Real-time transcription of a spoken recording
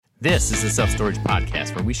This is the Self Storage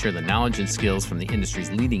Podcast, where we share the knowledge and skills from the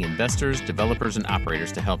industry's leading investors, developers, and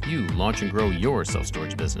operators to help you launch and grow your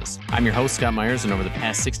self-storage business. I'm your host, Scott Myers, and over the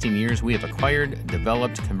past 16 years, we have acquired,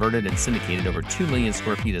 developed, converted, and syndicated over 2 million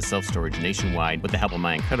square feet of self-storage nationwide with the help of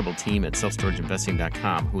my incredible team at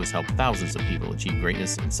selfstorageinvesting.com, who has helped thousands of people achieve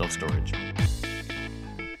greatness in self-storage.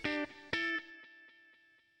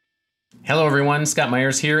 Hello everyone, Scott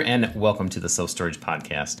Myers here, and welcome to the Self Storage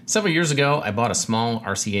Podcast. Several years ago, I bought a small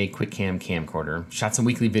RCA QuickCam camcorder, shot some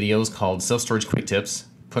weekly videos called Self Storage Quick Tips,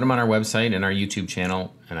 put them on our website and our YouTube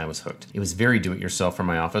channel, and I was hooked. It was very do-it-yourself for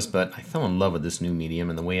my office, but I fell in love with this new medium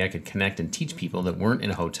and the way I could connect and teach people that weren't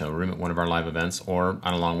in a hotel room at one of our live events or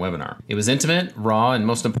on a long webinar. It was intimate, raw, and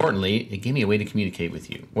most importantly, it gave me a way to communicate with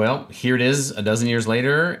you. Well, here it is a dozen years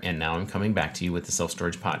later, and now I'm coming back to you with the Self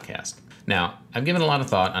Storage Podcast. Now, I've given a lot of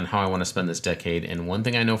thought on how I want to spend this decade, and one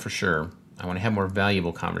thing I know for sure, I want to have more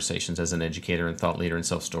valuable conversations as an educator and thought leader in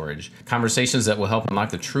self-storage. Conversations that will help unlock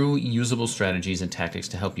the true usable strategies and tactics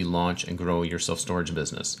to help you launch and grow your self-storage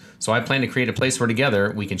business. So I plan to create a place where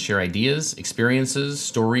together we can share ideas, experiences,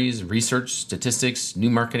 stories, research, statistics, new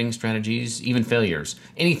marketing strategies, even failures,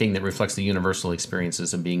 anything that reflects the universal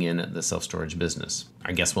experiences of being in the self-storage business.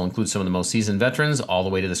 Our guests will include some of the most seasoned veterans all the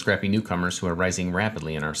way to the scrappy newcomers who are rising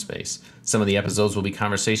rapidly in our space. Some of the episodes will be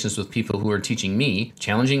conversations with people who are teaching me,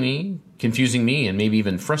 challenging me, confusing me, and maybe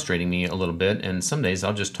even frustrating me a little bit, and some days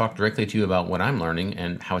I'll just talk directly to you about what I'm learning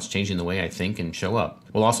and how it's changing the way I think and show up.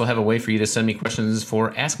 We'll also have a way for you to send me questions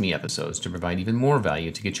for Ask Me episodes to provide even more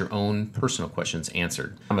value to get your own personal questions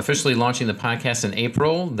answered. I'm officially launching the podcast in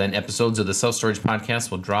April, then episodes of the Self Storage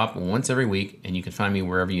Podcast will drop once every week, and you can find me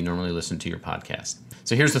wherever you normally listen to your podcast.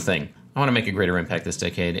 So here's the thing. I want to make a greater impact this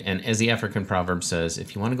decade, and as the African proverb says,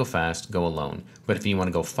 if you want to go fast, go alone. But if you want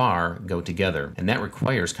to go far, go together. And that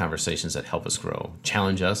requires conversations that help us grow,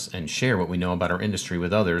 challenge us, and share what we know about our industry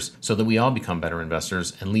with others so that we all become better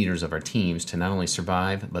investors and leaders of our teams to not only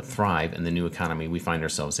survive, but thrive in the new economy we find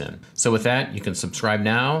ourselves in. So with that, you can subscribe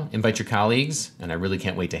now, invite your colleagues, and I really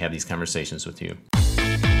can't wait to have these conversations with you.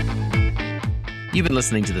 You've been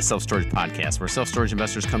listening to the Self Storage Podcast, where self-storage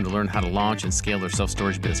investors come to learn how to launch and scale their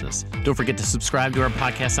self-storage business. Don't forget to subscribe to our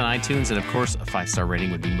podcast on iTunes, and of course, a 5-star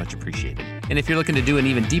rating would be much appreciated. And if you're looking to do an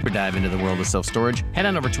even deeper dive into the world of self-storage, head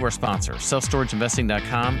on over to our sponsor,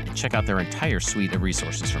 selfstorageinvesting.com, and check out their entire suite of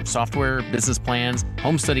resources from software, business plans,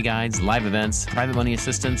 home study guides, live events, private money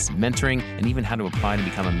assistance, mentoring, and even how to apply to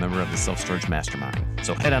become a member of the Self-Storage Mastermind.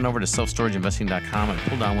 So head on over to selfstorageinvesting.com and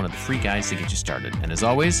pull down one of the free guides to get you started. And as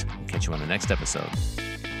always, we'll catch you on the next episode.